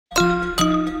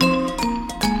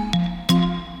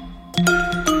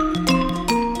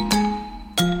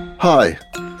Hi,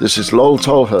 this is Lowell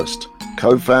Tolhurst,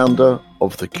 co-founder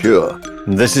of The Cure.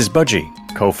 And this is Budgie,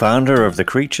 co-founder of The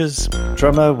Creatures,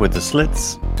 drummer with The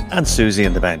Slits, and Susie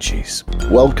and the Banshees.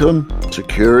 Welcome to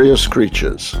Curious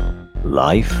Creatures.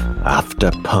 Life after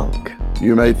punk.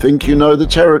 You may think you know the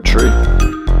territory,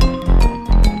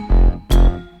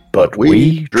 but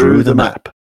we drew the map.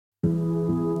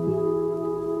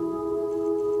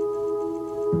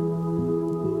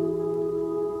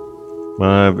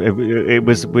 It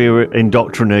was we were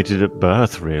indoctrinated at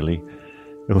birth, really.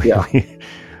 We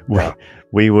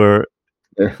were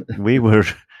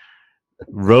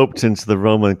roped into the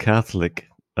Roman Catholic,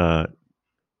 the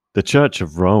Church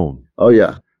of Rome. Oh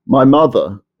yeah, my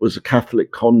mother was a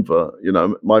Catholic convert. You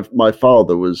know, my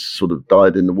father was sort of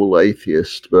dyed-in-the-wool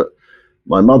atheist, but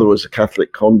my mother was a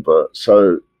Catholic convert,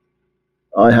 so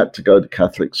I had to go to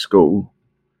Catholic school,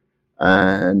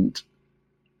 and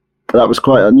that was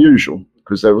quite unusual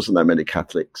because there wasn't that many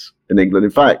Catholics in England.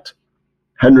 In fact,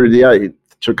 Henry VIII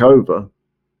took over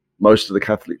most of the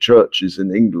Catholic churches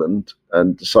in England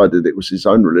and decided it was his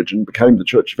own religion, became the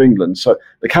Church of England. So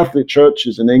the Catholic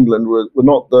churches in England were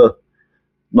not the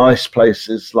nice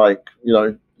places like, you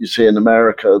know, you see in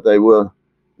America. They were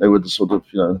the sort of,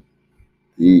 you know,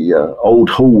 the old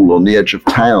hall on the edge of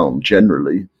town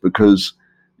generally, because,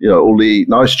 you know, all the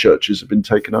nice churches have been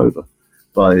taken over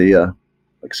by,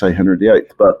 like say, Henry VIII.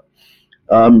 But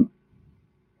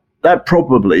that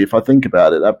probably, if I think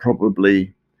about it, that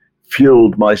probably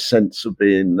fueled my sense of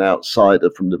being an outsider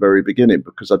from the very beginning,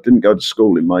 because I didn't go to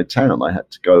school in my town. I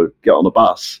had to go get on a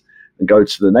bus and go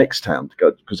to the next town to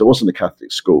go, because there wasn't a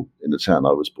Catholic school in the town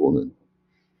I was born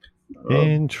in.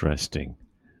 Interesting.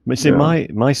 But see,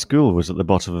 my school was at the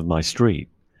bottom of my street.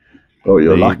 Oh,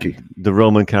 you're lucky. The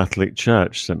Roman Catholic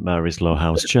Church, St. Mary's Low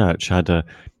House Church, had a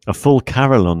full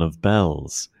carillon of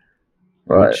bells.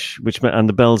 Right. Which and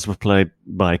the bells were played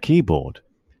by a keyboard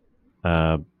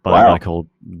by a guy called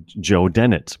Joe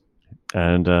Dennett,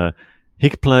 and he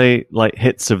could play like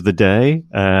hits of the day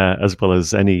as well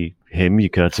as any hymn you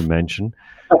care to mention.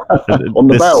 On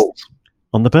the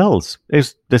bells.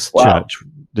 This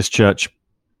church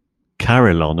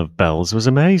carillon of bells was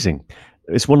amazing.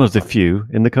 It's one of the few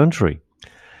in the country.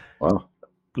 Wow.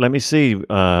 Let me see,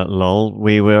 Lol.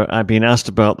 I've been asked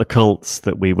about the cults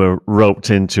that we were roped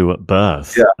into at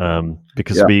birth,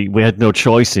 because we had no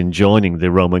choice in joining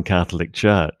the Roman Catholic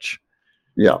Church.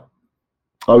 Yeah,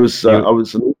 I was an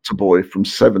altar boy from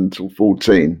 7 till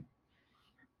 14.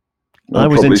 I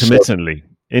was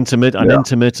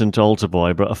intermittent altar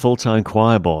boy, but a full-time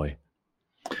choir boy.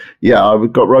 Yeah, I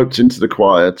got roped into the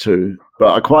choir too,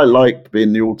 but I quite liked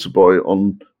being the altar boy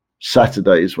on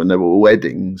Saturdays when there were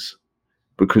weddings,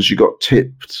 because you got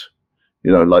tipped,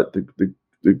 you know, like the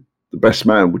best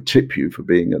man would tip you for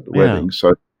being at the wedding.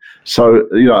 So,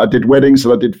 you know, I did weddings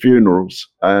and I did funerals,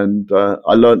 and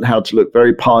I learned how to look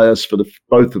very pious for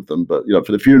both of them. But, you know,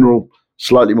 for the funeral,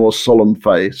 slightly more solemn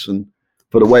face, and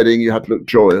for the wedding, you had to look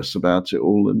joyous about it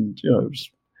all. And, you know,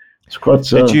 it's quite.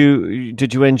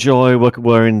 Did you enjoy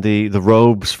wearing the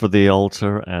robes for the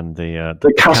altar and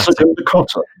the cassock and the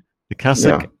cotta? The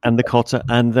cassock and the cotta,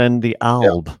 and then the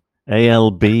alb. Yeah.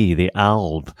 ALB, the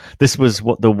alb. This was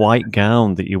the white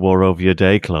gown that you wore over your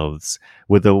day clothes,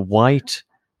 with a white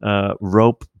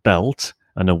rope belt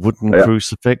and a wooden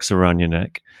crucifix around your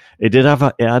neck. It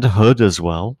had a hood as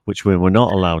well, which we were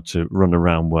not allowed to run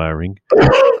around wearing.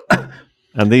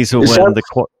 And these were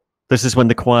this is when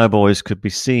the choir boys could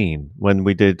be seen. When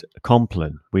we did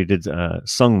Compline, we did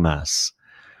sung mass.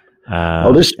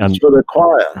 This is for the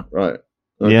choir, right?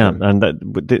 Okay. Yeah, and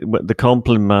the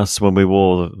Compline Mass, when we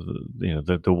wore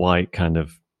the white kind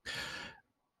of,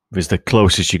 was the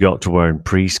closest you got to wearing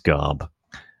priest garb,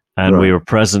 and we were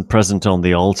present on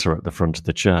the altar at the front of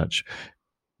the church.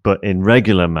 But in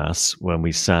regular Mass, when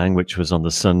we sang, which was on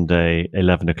the Sunday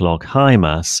 11 o'clock High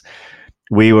Mass,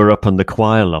 we were up on the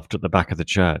choir loft at the back of the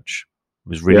church. It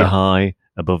was really high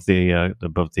above the I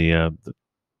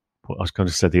was going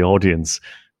to say the audience,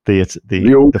 the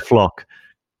flock.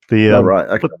 What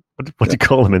do you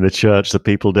call them in the church? The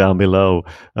people down below.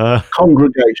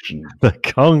 Congregation. The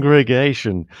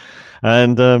congregation.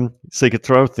 And so you could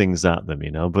throw things at them,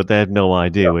 you know, but they had no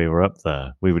idea we were up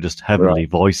there. We were just heavenly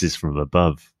voices from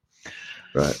above.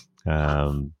 Right.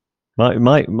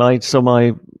 My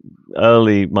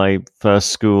first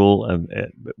school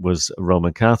it was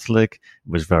Roman Catholic. It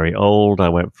was very old. I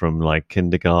went from like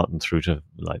kindergarten through to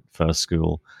like first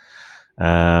school.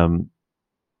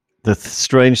 The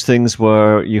strange things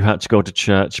were you had to go to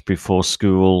church before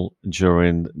school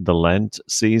during the Lent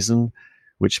season,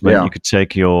 which meant you could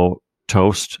take your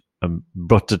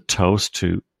buttered toast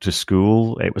to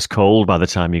school. It was cold by the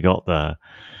time you got there.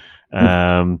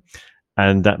 And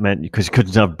that meant because you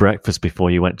couldn't have breakfast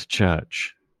before you went to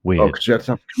church. Weird. Oh, because you had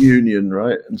to have communion,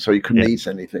 right? And so you couldn't Yeah. eat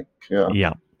anything.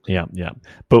 Yeah. Yeah.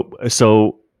 But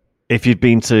so if you'd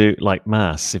been to like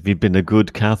Mass, if you'd been a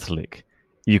good Catholic,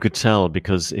 you could tell,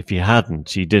 because if you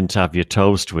hadn't, you didn't have your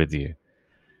toast with you.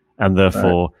 And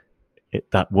therefore,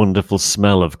 that wonderful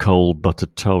smell of cold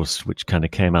buttered toast, which kind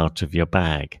of came out of your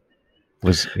bag,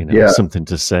 was something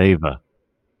to savor.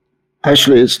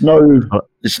 Actually, it's no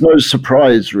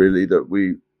surprise really that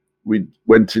we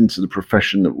went into the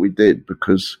profession that we did,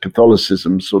 because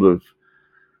Catholicism sort of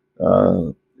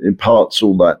imparts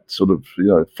all that sort of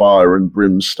fire and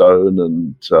brimstone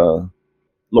and a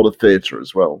lot of theatre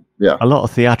as well. Yeah, a lot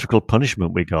of theatrical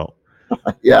punishment we got.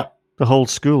 Yeah, the whole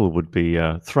school would be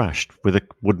thrashed with a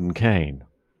wooden cane.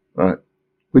 Right,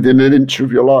 within an inch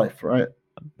of your life. Right.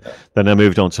 Then I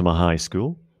moved on to my high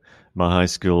school. My high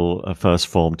school first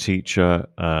form teacher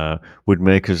would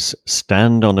make us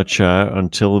stand on a chair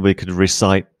until we could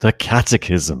recite the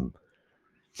catechism.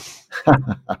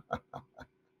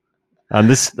 And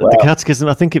the catechism,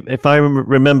 I think, if I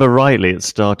remember rightly, it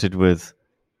started with,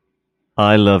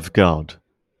 I love God,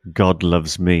 God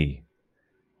loves me.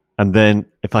 And then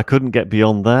if I couldn't get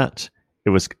beyond that, it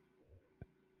was,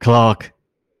 Clark,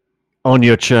 on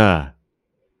your chair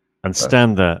and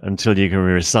stand there until you can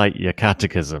recite your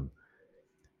catechism.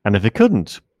 And if it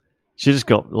couldn't, she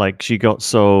got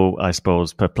so, I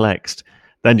suppose, perplexed,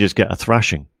 then you just get a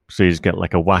thrashing. So you just get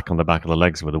like a whack on the back of the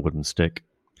legs with a wooden stick.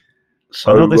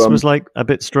 So I thought this was like a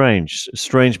bit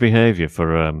strange behavior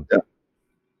for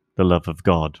the love of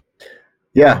God.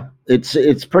 Yeah,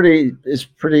 it's pretty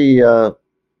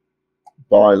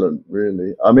violent,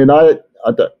 really. I mean,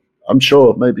 I'm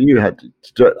sure maybe you had to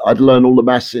do it. I'd learn all the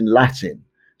Mass in Latin.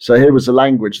 So here was a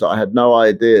language that I had no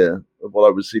idea of what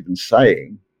I was even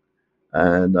saying.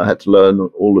 And I had to learn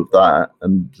all of that.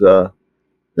 And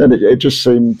then it just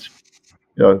seemed,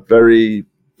 very,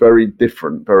 very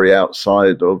different, very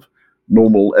outside of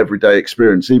normal everyday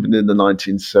experience. Even in the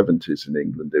 1970s in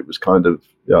England, it was kind of,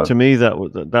 To me, that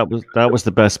was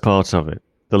the best part of it.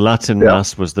 The Latin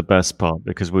Mass was the best part,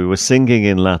 because we were singing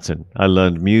in Latin. I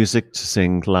learned music to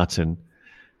sing Latin.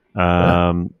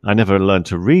 I never learned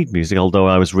to read music, although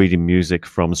I was reading music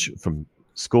from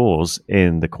scores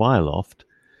in the choir loft.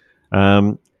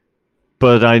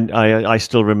 But I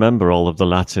still remember all of the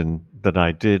Latin that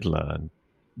I did learn,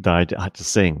 that I had to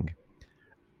sing,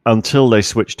 until they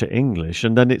switched to English,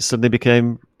 and then it suddenly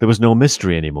became, there was no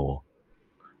mystery anymore.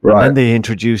 Right. And then they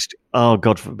introduced, oh,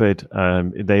 God forbid,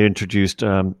 they introduced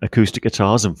acoustic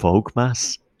guitars and folk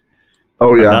mass.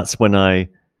 Oh, yeah. And that's when I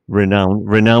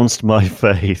renounced my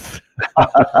faith.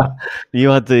 You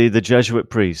had the Jesuit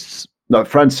priests. No,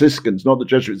 Franciscans, not the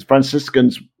Jesuits.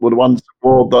 Franciscans were the ones that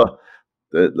wore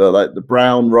the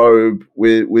brown robe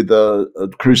with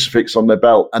a crucifix on their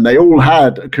belt, and they all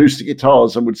had acoustic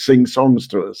guitars and would sing songs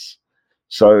to us.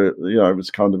 So it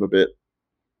was kind of a bit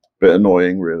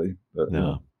annoying, really. But,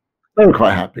 they were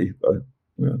quite happy, though.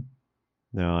 Yeah.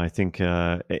 No, I think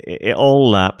it all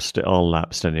lapsed. It all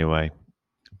lapsed anyway.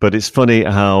 But it's funny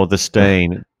how the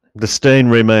stain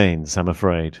remains. I'm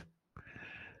afraid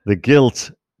the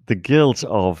guilt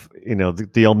of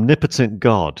the omnipotent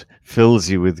God fills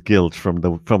you with guilt from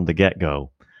the get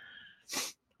go.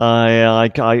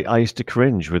 I used to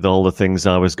cringe with all the things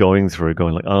I was going through,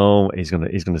 going like, oh, he's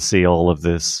gonna see all of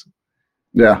this.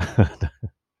 Yeah.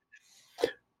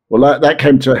 Well, that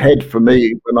came to a head for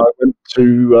me when I went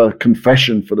to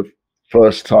confession for the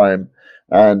first time,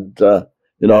 and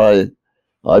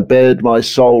I bared my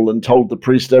soul and told the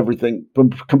priest everything,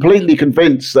 completely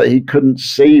convinced that he couldn't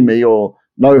see me or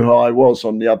know who I was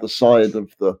on the other side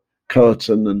of the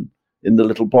curtain and in the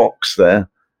little box there.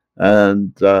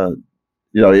 And,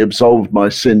 he absolved my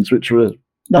sins, which were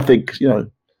nothing,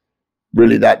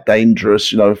 really that dangerous,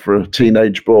 for a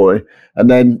teenage boy. And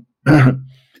then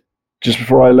just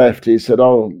before I left, he said,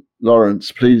 oh,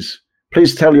 Lawrence, please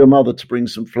tell your mother to bring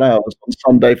some flowers on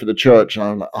Sunday for the church. And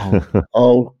I'm like,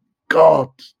 oh, God,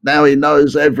 now he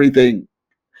knows everything,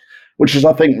 which is,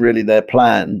 I think, really their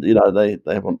plan.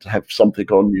 They want to have something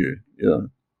on you,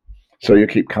 so you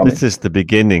keep coming. This is the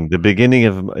beginning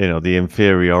of, the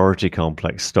inferiority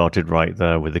complex started right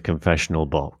there with the confessional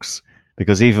box,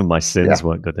 because even my sins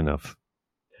weren't good enough.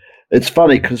 It's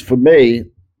funny because for me,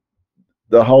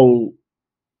 the whole,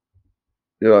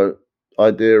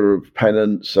 idea of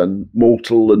penance and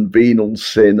mortal and venal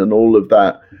sin and all of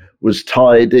that was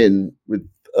tied in with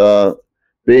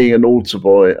being an altar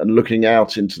boy and looking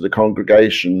out into the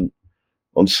congregation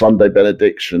on Sunday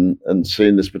benediction and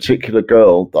seeing this particular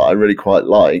girl that I really quite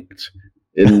liked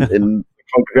in the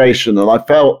congregation. And I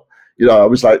felt, I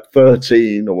was like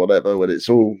 13 or whatever when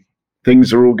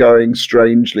things are all going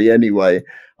strangely anyway.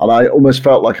 And I almost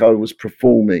felt like I was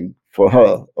performing for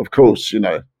her. Of course,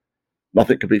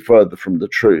 nothing could be further from the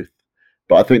truth.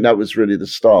 But I think that was really the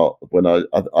start when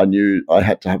I knew I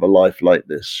had to have a life like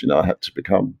this. I had to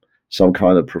become some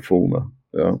kind of performer.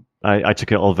 I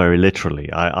took it all very literally.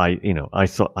 I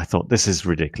thought this is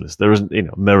ridiculous. There isn't,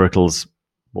 miracles.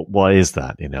 Why is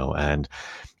that? And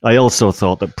I also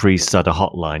thought that priests had a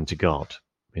hotline to God.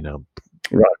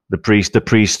 Right. The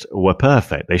priests were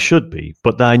perfect. They should be,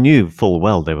 but I knew full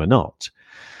well they were not.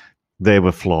 They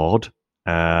were flawed,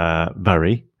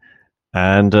 very,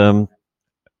 and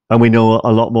we know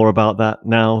a lot more about that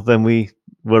now than we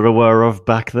were aware of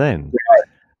back then.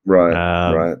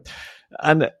 Right.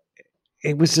 And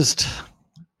it was just,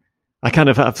 I kind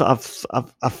of,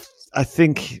 I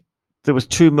think there was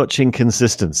too much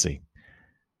inconsistency,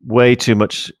 way too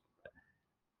much.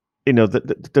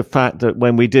 The fact that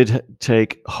when we did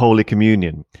take Holy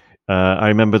Communion, I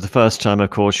remember the first time,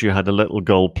 of course, you had a little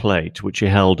gold plate which you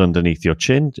held underneath your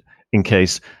chin in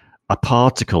case a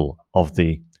particle of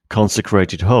the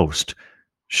consecrated host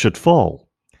should fall.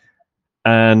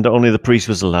 And only the priest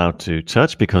was allowed to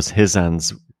touch because his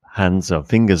hands or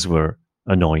fingers were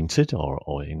anointed or.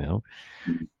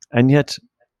 And yet,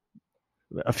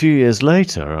 a few years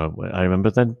later, I remember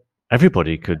then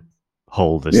everybody could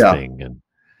hold this thing. And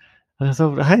I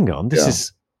thought, hang on,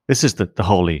 this is the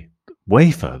holy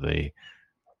wafer, the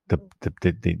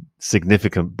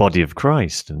significant body of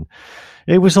Christ. And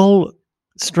it was all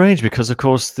strange because, of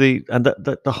course, the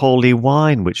holy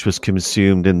wine which was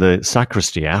consumed in the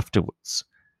sacristy afterwards.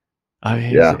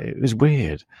 It was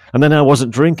weird. And then I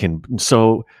wasn't drinking,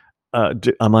 so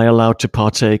am I allowed to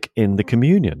partake in the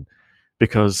communion?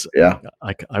 Because I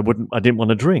didn't want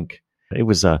to drink. It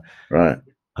was an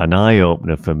eye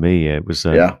opener for me. It was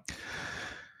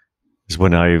is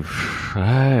when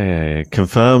I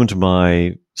confirmed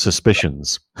my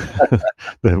suspicions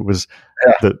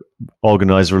that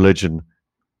organized religion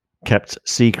kept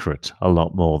secret a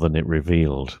lot more than it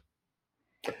revealed.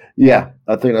 Yeah,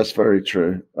 I think that's very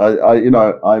true.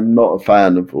 I'm not a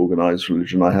fan of organized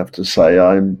religion. I have to say,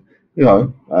 I'm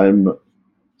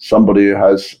somebody who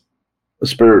has a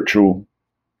spiritual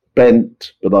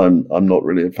bent, but I'm not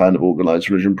really a fan of organized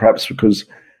religion. Perhaps because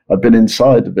I've been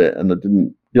inside of it, and I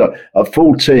didn't. At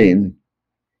 14,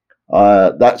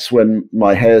 that's when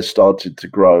my hair started to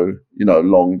grow,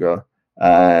 longer,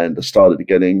 and I started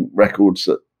getting records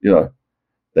that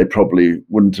they probably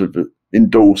wouldn't have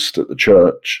endorsed at the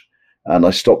church. And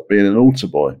I stopped being an altar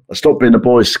boy. I stopped being a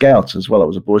Boy Scout as well. I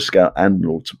was a Boy Scout and an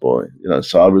altar boy,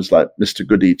 so I was like Mr.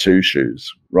 Goody Two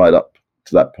Shoes right up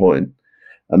to that point.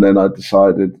 And then I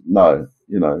decided, no,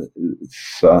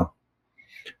 it's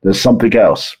there's something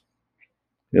else,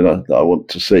 that I want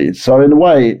to see. So in a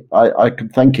way, I can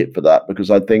thank it for that, because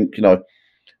I think, a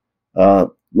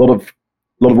lot of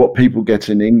what people get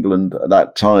in England at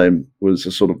that time was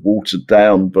a sort of watered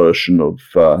down version of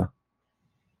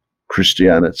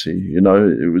Christianity.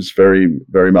 It was very,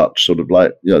 very much sort of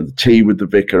like, the tea with the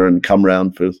vicar and come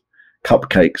round for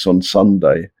cupcakes on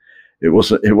Sunday. It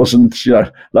wasn't,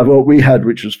 like what we had,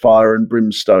 which was fire and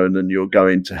brimstone, and you're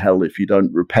going to hell if you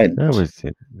don't repent.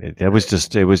 It was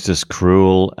just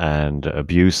cruel and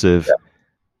abusive.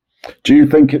 Yeah. Do you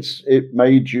think it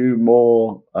made you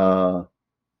more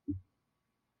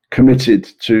committed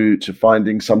to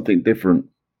finding something different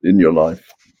in your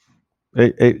life?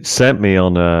 It sent me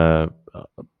on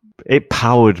it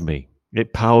powered me.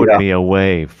 It powered me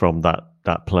away from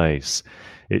that place.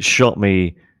 It shot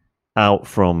me out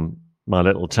from my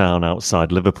little town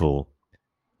outside Liverpool,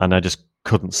 and I just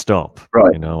couldn't stop.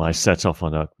 Right. I set off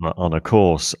on a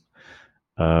course,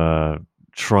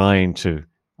 trying to.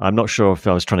 I'm not sure if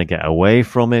I was trying to get away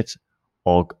from it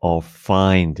or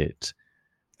find it,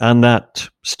 and that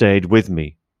stayed with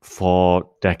me for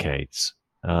decades.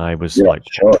 I was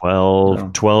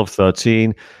 12,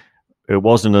 13. It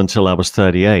wasn't until I was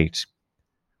 38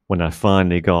 when I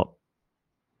finally got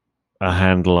a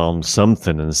handle on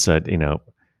something and said,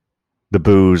 the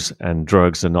booze and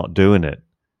drugs are not doing it.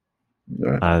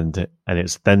 Right. And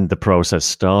it's then the process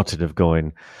started of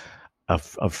going,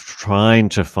 of trying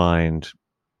to find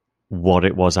what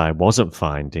it was I wasn't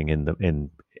finding in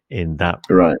that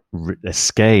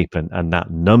escape and that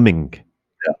numbing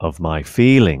of my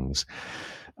feelings.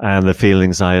 And the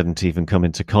feelings I hadn't even come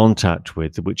into contact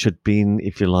with, which had been,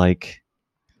 if you like,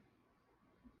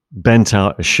 bent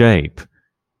out of shape,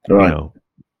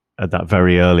 at that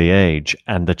very early age.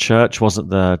 And the church wasn't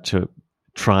there to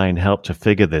try and help to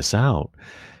figure this out.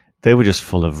 They were just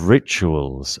full of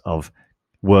rituals of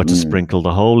where to sprinkle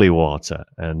the holy water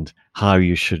and how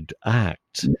you should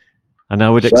act. And I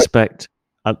would expect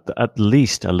at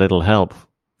least a little help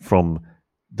from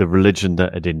the religion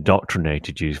that had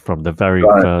indoctrinated you from the very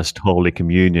first Holy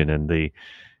Communion and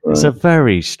it's a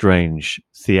very strange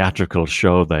theatrical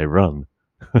show they run.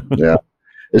 Yeah.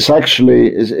 It's actually,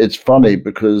 it's funny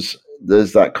because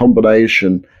there's that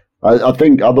combination. I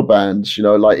think other bands,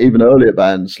 like even earlier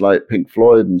bands like Pink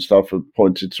Floyd and stuff have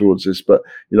pointed towards this, but,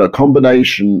 a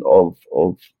combination of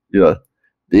the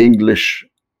English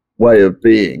way of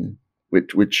being,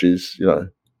 which is,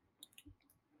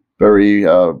 very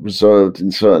reserved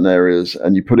in certain areas,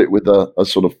 and you put it with a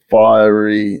sort of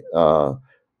fiery,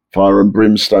 fire and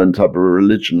brimstone type of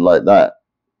religion like that.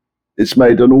 It's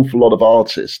made an awful lot of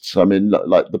artists. I mean,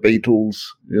 like the Beatles,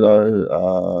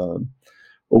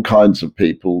 all kinds of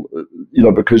people,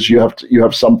 because you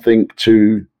have something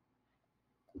to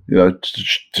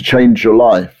change your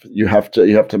life. You have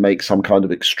to make some kind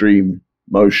of extreme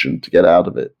motion to get out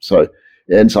of it. So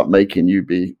it ends up making you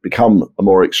become a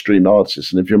more extreme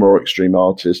artist. And if you're a more extreme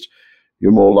artist,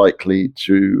 you're more likely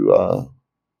to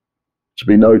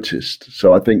be noticed.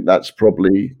 So I think that's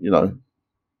probably,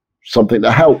 something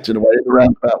that helped in a way, in a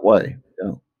roundabout way.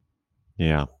 Yeah.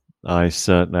 Yeah. I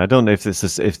don't know if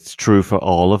it's true for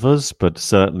all of us, but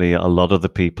certainly a lot of the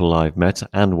people I've met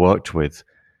and worked with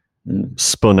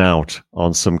spun out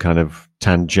on some kind of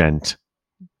tangent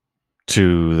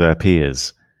to their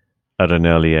peers at an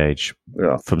early age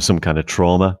from some kind of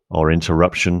trauma or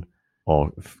interruption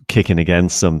or kicking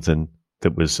against something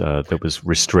that was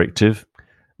restrictive,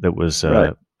 that was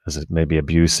maybe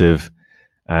abusive,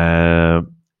 and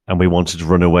we wanted to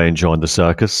run away and join the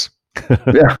circus.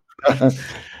 Yeah.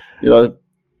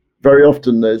 Very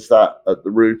often there's that at the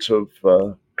root of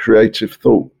creative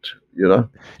thought, Do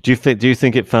you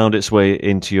think it found its way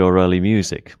into your early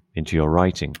music, into your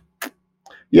writing?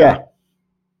 Yeah,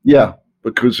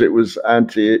 because it was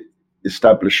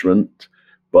anti-establishment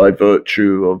by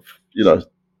virtue of,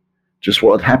 just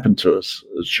what had happened to us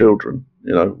as children.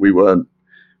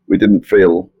 We didn't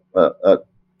feel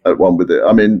at one with it.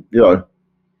 I mean,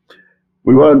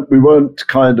 we weren't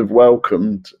kind of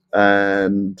welcomed,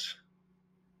 and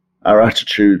our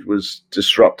attitude was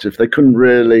disruptive. They couldn't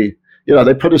really,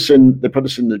 they put us in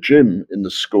the gym in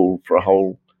the school for a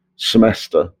whole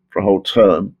semester, for a whole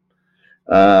term.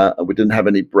 And we didn't have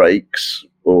any breaks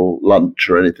or lunch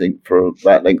or anything for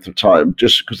that length of time,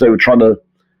 just because they were trying to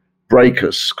break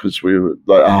us, because we were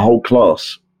like a whole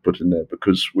class put in there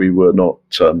because we were not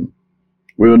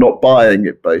buying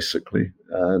it, basically.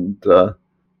 And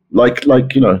like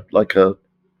a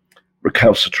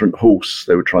recalcitrant horse,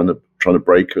 they were trying to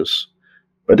break us,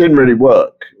 but it didn't really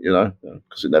work,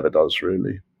 because it never does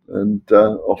really. And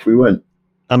off we went.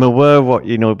 I'm aware of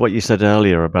what you said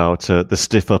earlier about the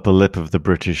stiff upper lip of the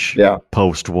British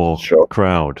post-war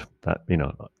crowd. That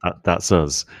that's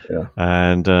us,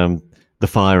 and the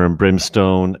fire and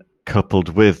brimstone coupled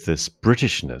with this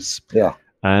Britishness. Yeah,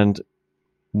 and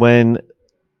when,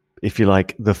 if you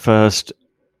like, the first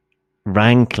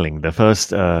rankling, the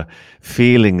first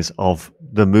feelings of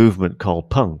the movement called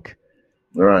punk,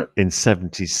 right, in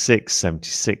 76,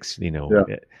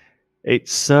 it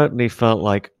certainly felt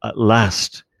like at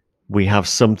last we have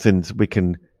something we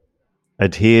can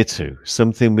adhere to,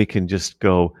 something we can just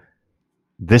go,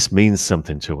 this means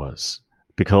something to us,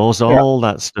 because all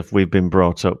that stuff we've been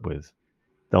brought up with,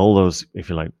 all those, if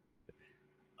you like,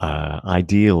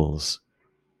 ideals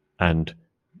and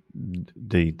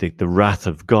the wrath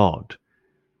of God,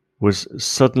 was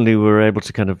suddenly we were able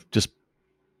to kind of just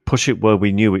push it where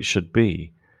we knew it should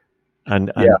be,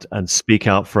 and speak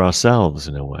out for ourselves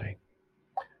in a way.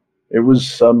 It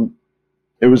was a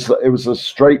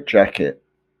straitjacket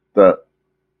that,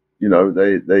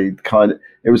 they kind of,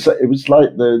 it was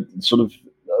like the sort of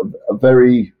a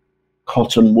very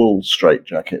cotton wool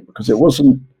straitjacket, because it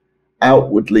wasn't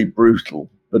outwardly brutal,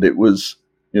 but it was,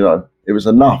 it was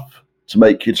enough to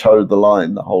make you toe the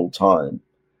line the whole time.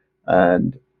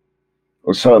 And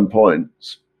at certain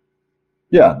points,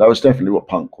 that was definitely what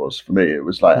punk was for me. It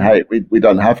was like, hey, we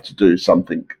don't have to do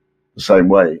something the same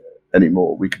way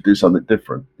anymore. We could do something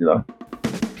different,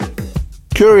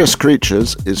 Curious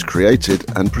Creatures is created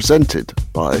and presented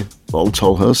by Bold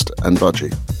Tolhurst and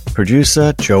Budgie.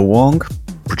 Producer Joe Wong.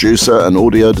 Producer and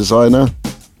audio designer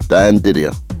Dan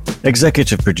Didier.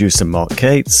 Executive producer Mark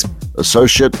Cates.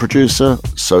 Associate producer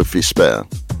Sophie Spare.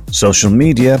 Social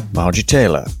media Margie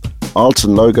Taylor. Art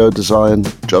and logo design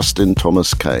Justin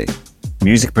Thomas Kay.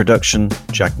 Music production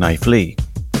Jack Knife Lee.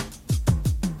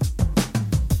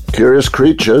 Curious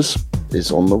Creatures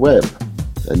is on the web,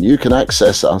 and you can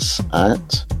access us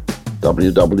at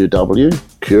www.curiouskreatures.com.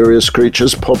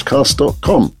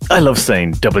 CuriousCreaturesPodcast.com. I love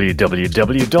saying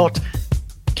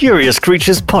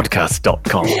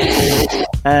www.CuriousCreaturesPodcast.com.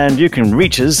 And you can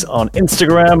reach us on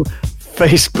Instagram,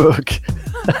 Facebook,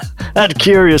 at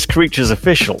Curious Creatures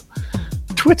Official,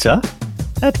 Twitter,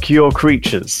 at Cure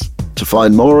Creatures. To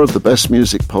find more of the best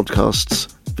music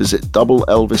podcasts, visit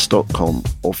doubleelvis.com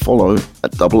or follow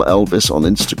at Double Elvis on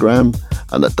Instagram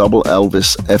and at Double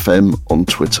Elvis FM on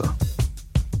Twitter.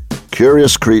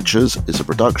 Curious Creatures is a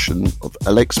production of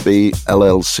LXB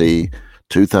LLC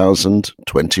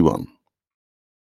 2021.